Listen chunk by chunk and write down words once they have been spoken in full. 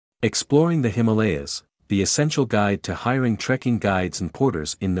Exploring the Himalayas, the essential guide to hiring trekking guides and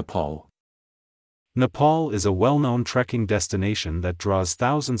porters in Nepal. Nepal is a well-known trekking destination that draws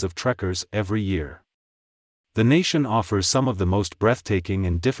thousands of trekkers every year. The nation offers some of the most breathtaking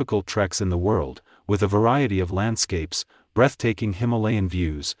and difficult treks in the world, with a variety of landscapes, breathtaking Himalayan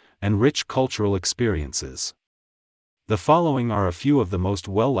views, and rich cultural experiences. The following are a few of the most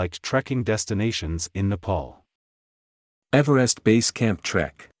well-liked trekking destinations in Nepal. Everest Base Camp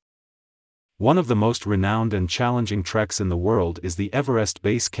Trek. One of the most renowned and challenging treks in the world is the Everest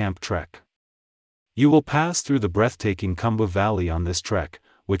Base Camp Trek. You will pass through the breathtaking Khumbu Valley on this trek,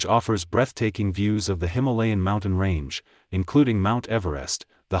 which offers breathtaking views of the Himalayan mountain range, including Mount Everest,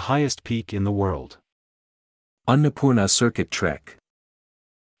 the highest peak in the world. Annapurna Circuit Trek.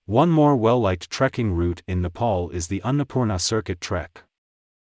 One more well-liked trekking route in Nepal is the Annapurna Circuit Trek.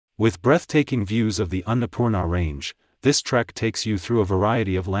 With breathtaking views of the Annapurna Range, this trek takes you through a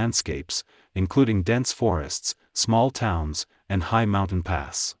variety of landscapes, including dense forests, small towns, and high mountain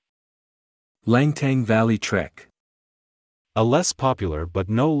pass. Langtang Valley Trek. A less popular but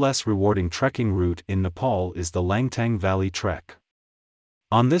no less rewarding trekking route in Nepal is the Langtang Valley Trek.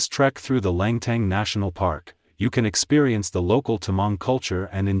 On this trek through the Langtang National Park, you can experience the local Tamang culture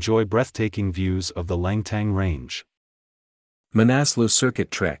and enjoy breathtaking views of the Langtang Range. Manaslu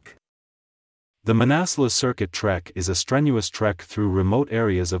Circuit Trek. The Manaslu Circuit Trek is a strenuous trek through remote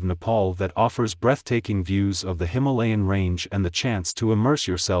areas of Nepal that offers breathtaking views of the Himalayan range and the chance to immerse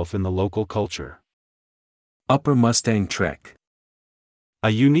yourself in the local culture. Upper Mustang Trek.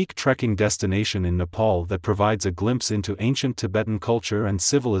 A unique trekking destination in Nepal that provides a glimpse into ancient Tibetan culture and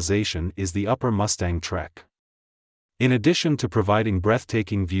civilization is the Upper Mustang Trek. In addition to providing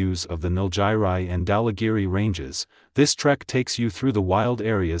breathtaking views of the Nilgiris and Dhaulagiri ranges, this trek takes you through the wild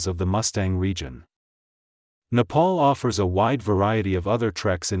areas of the Mustang region. Nepal offers a wide variety of other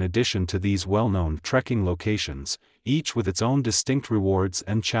treks in addition to these well-known trekking locations, each with its own distinct rewards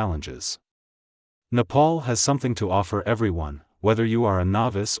and challenges. Nepal has something to offer everyone, whether you are a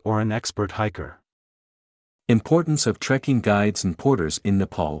novice or an expert hiker. Importance of trekking guides and porters in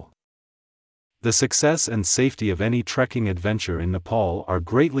Nepal. The success and safety of any trekking adventure in Nepal are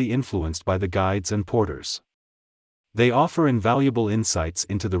greatly influenced by the guides and porters. They offer invaluable insights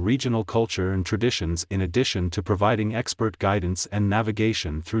into the regional culture and traditions in addition to providing expert guidance and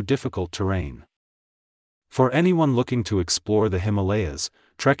navigation through difficult terrain. For anyone looking to explore the Himalayas,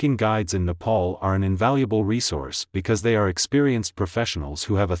 trekking guides in Nepal are an invaluable resource because they are experienced professionals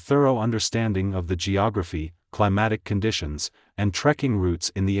who have a thorough understanding of the geography, climatic conditions, and trekking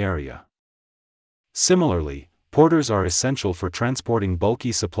routes in the area. Similarly, porters are essential for transporting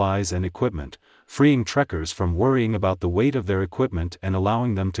bulky supplies and equipment, freeing trekkers from worrying about the weight of their equipment and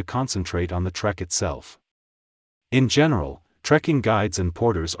allowing them to concentrate on the trek itself. In general, trekking guides and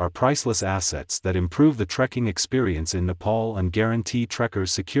porters are priceless assets that improve the trekking experience in Nepal and guarantee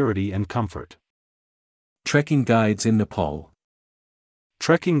trekkers' security and comfort. Trekking guides in Nepal.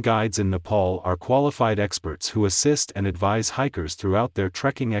 Trekking guides in Nepal are qualified experts who assist and advise hikers throughout their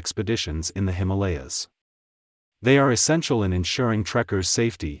trekking expeditions in the Himalayas. They are essential in ensuring trekkers'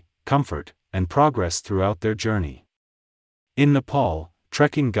 safety, comfort, and progress throughout their journey. In Nepal,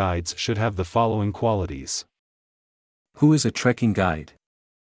 trekking guides should have the following qualities. Who is a trekking guide?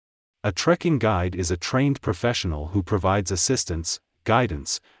 A trekking guide is a trained professional who provides assistance,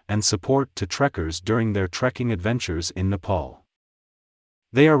 guidance, and support to trekkers during their trekking adventures in Nepal.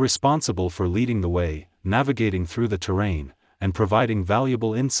 They are responsible for leading the way, navigating through the terrain, and providing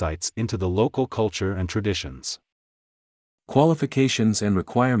valuable insights into the local culture and traditions. Qualifications and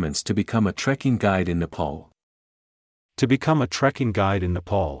requirements to become a trekking guide in Nepal. To become a trekking guide in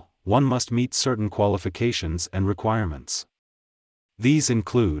Nepal, one must meet certain qualifications and requirements. These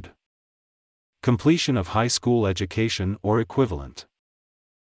include completion of high school education or equivalent,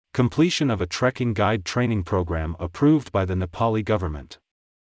 completion of a trekking guide training program approved by the Nepali government,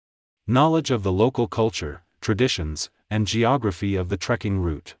 knowledge of the local culture, traditions, and geography of the trekking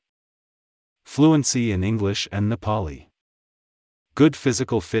route, fluency in English and Nepali, good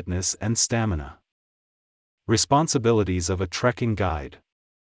physical fitness and stamina. Responsibilities of a trekking guide.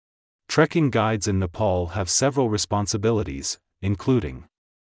 Trekking guides in Nepal have several responsibilities, including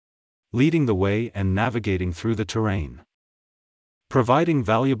leading the way and navigating through the terrain, providing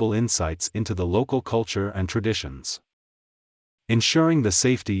valuable insights into the local culture and traditions, ensuring the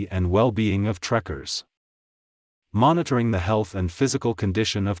safety and well-being of trekkers, monitoring the health and physical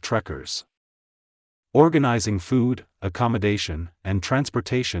condition of trekkers, organizing food, accommodation, and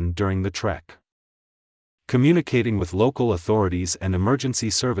transportation during the trek, communicating with local authorities and emergency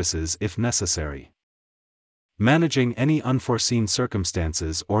services if necessary, Managing any unforeseen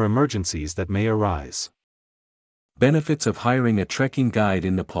circumstances or emergencies that may arise. Benefits of hiring a trekking guide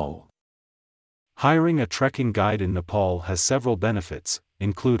in Nepal. Hiring a trekking guide in Nepal has several benefits,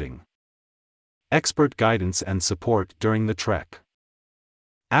 including expert guidance and support during the trek,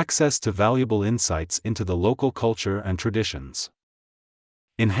 access to valuable insights into the local culture and traditions,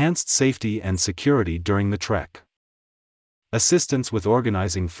 enhanced safety and security during the trek, assistance with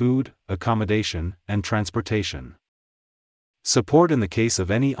organizing food, accommodation, and transportation, support in the case of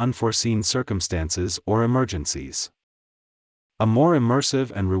any unforeseen circumstances or emergencies, a more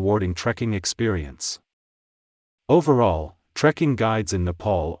immersive and rewarding trekking experience. Overall, trekking guides in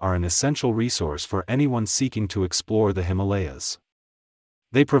Nepal are an essential resource for anyone seeking to explore the Himalayas.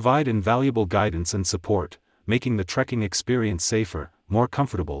 They provide invaluable guidance and support, making the trekking experience safer, more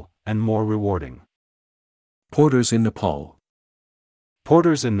comfortable, and more rewarding. Porters in Nepal.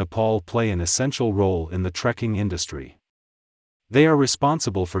 Porters in Nepal play an essential role in the trekking industry. They are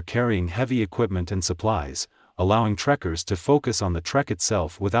responsible for carrying heavy equipment and supplies, allowing trekkers to focus on the trek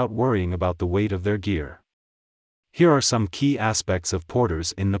itself without worrying about the weight of their gear. Here are some key aspects of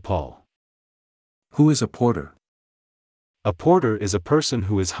porters in Nepal. Who is a porter? A porter is a person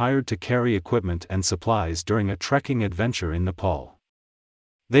who is hired to carry equipment and supplies during a trekking adventure in Nepal.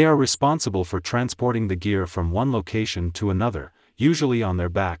 They are responsible for transporting the gear from one location to another, usually on their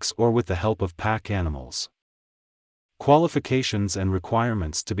backs or with the help of pack animals. Qualifications and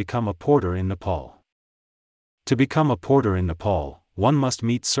requirements to become a porter in Nepal. To become a porter in Nepal, one must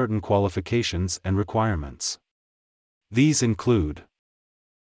meet certain qualifications and requirements. These include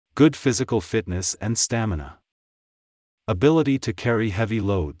good physical fitness and stamina, ability to carry heavy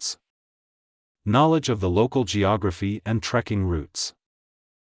loads, knowledge of the local geography and trekking routes,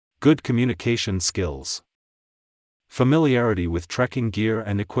 good communication skills, familiarity with trekking gear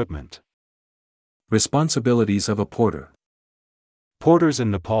and equipment. Responsibilities of a porter. Porters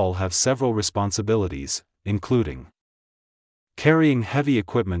in Nepal have several responsibilities, including carrying heavy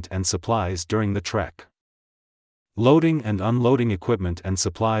equipment and supplies during the trek, loading and unloading equipment and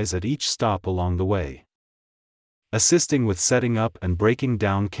supplies at each stop along the way, assisting with setting up and breaking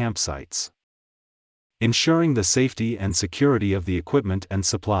down campsites, ensuring the safety and security of the equipment and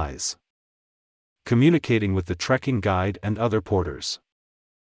supplies, communicating with the trekking guide and other porters.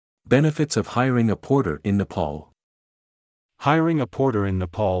 Benefits of hiring a porter in Nepal. Hiring a porter in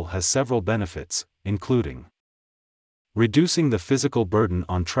Nepal has several benefits, including reducing the physical burden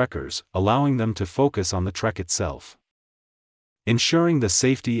on trekkers, allowing them to focus on the trek itself, ensuring the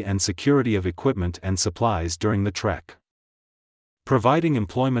safety and security of equipment and supplies during the trek, providing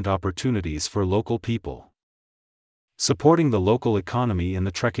employment opportunities for local people, supporting the local economy in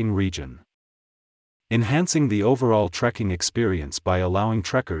the trekking region, enhancing the overall trekking experience by allowing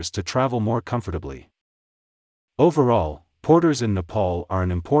trekkers to travel more comfortably. Overall, porters in Nepal are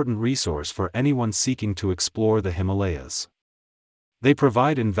an important resource for anyone seeking to explore the Himalayas. They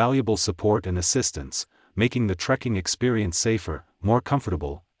provide invaluable support and assistance, making the trekking experience safer, more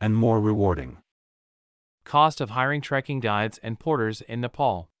comfortable, and more rewarding. Cost of hiring trekking guides and porters in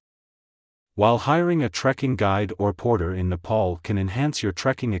Nepal. While hiring a trekking guide or porter in Nepal can enhance your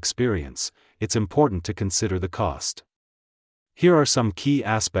trekking experience, it's important to consider the cost. Here are some key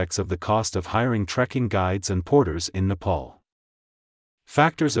aspects of the cost of hiring trekking guides and porters in Nepal.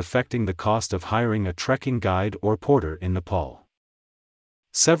 Factors affecting the cost of hiring a trekking guide or porter in Nepal.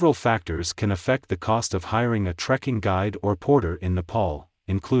 Several factors can affect the cost of hiring a trekking guide or porter in Nepal,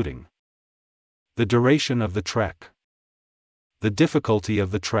 including the duration of the trek, the difficulty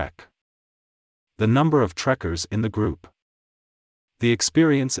of the trek, the number of trekkers in the group, the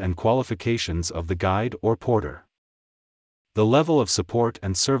experience and qualifications of the guide or porter, the level of support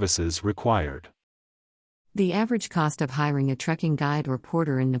and services required. The average cost of hiring a trekking guide or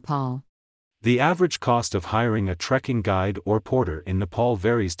porter in Nepal. The average cost of hiring a trekking guide or porter in Nepal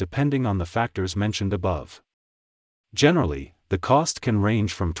varies depending on the factors mentioned above. Generally, the cost can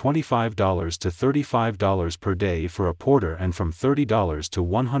range from $25 to $35 per day for a porter and from $30 to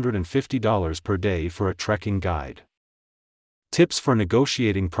 $150 per day for a trekking guide. Tips for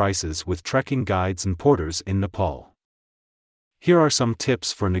negotiating prices with trekking guides and porters in Nepal. Here are some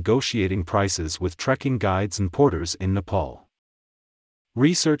tips for negotiating prices with trekking guides and porters in Nepal.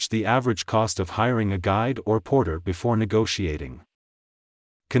 Research the average cost of hiring a guide or porter before negotiating.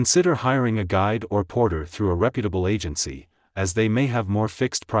 Consider hiring a guide or porter through a reputable agency, as they may have more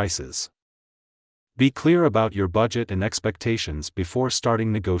fixed prices. Be clear about your budget and expectations before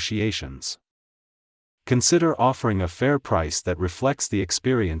starting negotiations. Consider offering a fair price that reflects the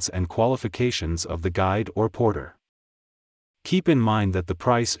experience and qualifications of the guide or porter. Keep in mind that the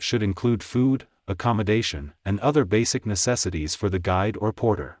price should include food, accommodation, and other basic necessities for the guide or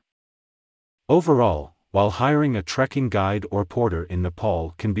porter. Overall, while hiring a trekking guide or porter in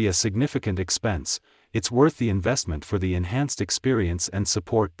Nepal can be a significant expense, it's worth the investment for the enhanced experience and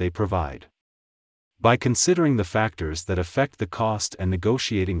support they provide. By considering the factors that affect the cost and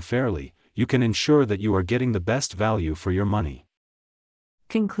negotiating fairly, you can ensure that you are getting the best value for your money.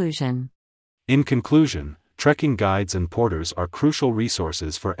 Conclusion. In conclusion, trekking guides and porters are crucial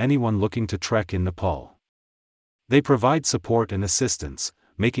resources for anyone looking to trek in Nepal. They provide support and assistance,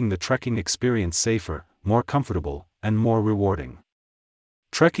 making the trekking experience safer, more comfortable, and more rewarding.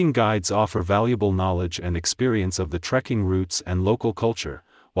 Trekking guides offer valuable knowledge and experience of the trekking routes and local culture,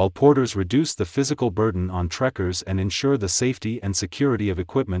 while porters reduce the physical burden on trekkers and ensure the safety and security of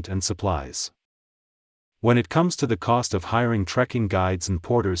equipment and supplies. When it comes to the cost of hiring trekking guides and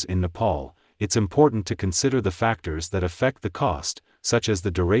porters in Nepal, it's important to consider the factors that affect the cost, such as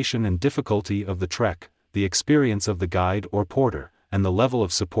the duration and difficulty of the trek, the experience of the guide or porter, and the level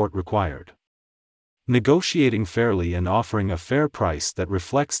of support required. Negotiating fairly and offering a fair price that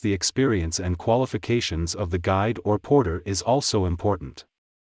reflects the experience and qualifications of the guide or porter is also important.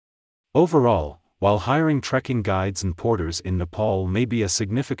 Overall, while hiring trekking guides and porters in Nepal may be a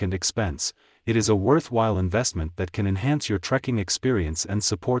significant expense, it is a worthwhile investment that can enhance your trekking experience and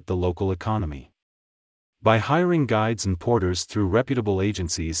support the local economy. By hiring guides and porters through reputable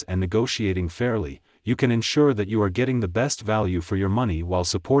agencies and negotiating fairly, you can ensure that you are getting the best value for your money while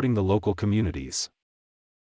supporting the local communities.